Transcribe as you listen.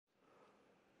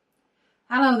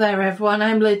Hello there everyone,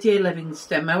 I'm Lydia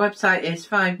Livingston. My website is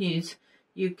 5News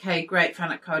UK,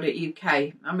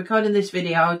 greatfan.co.uk. I'm recording this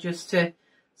video just to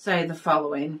say the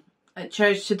following. At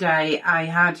church today I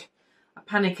had a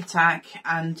panic attack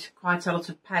and quite a lot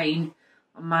of pain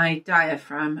on my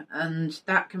diaphragm, and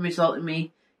that can result in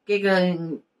me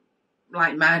giggling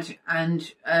like mad and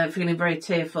feeling very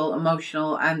tearful,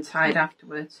 emotional and tired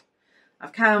afterwards.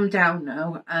 I've calmed down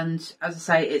now, and as I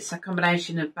say, it's a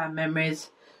combination of bad memories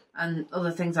and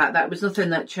other things like that. It was nothing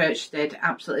that church did,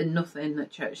 absolutely nothing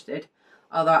that church did.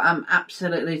 Although I'm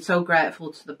absolutely so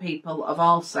grateful to the people of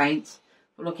All Saints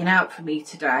for looking out for me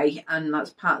today, and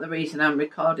that's part of the reason I'm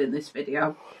recording this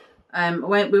video.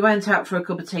 We went out for a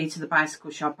cup of tea to the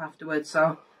bicycle shop afterwards,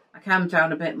 so I calmed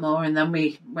down a bit more, and then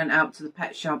we went out to the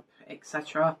pet shop,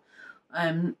 etc.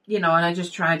 You know, and I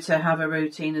just tried to have a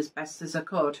routine as best as I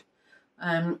could.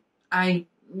 I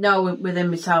know within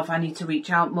myself I need to reach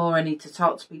out more, I need to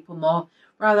talk to people more,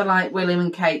 rather like William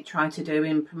and Kate try to do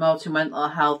in promoting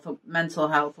mental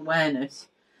health awareness.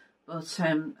 But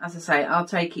as I say, I'll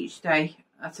take each day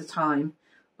at a time.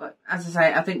 But as I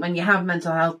say, I think when you have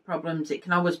mental health problems, it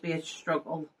can always be a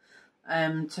struggle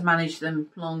to manage them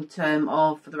long term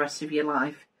or for the rest of your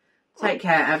life. Take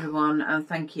care everyone, and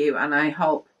thank you, and I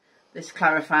hope this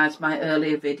clarifies my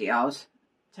earlier videos.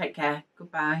 Take care,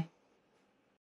 goodbye.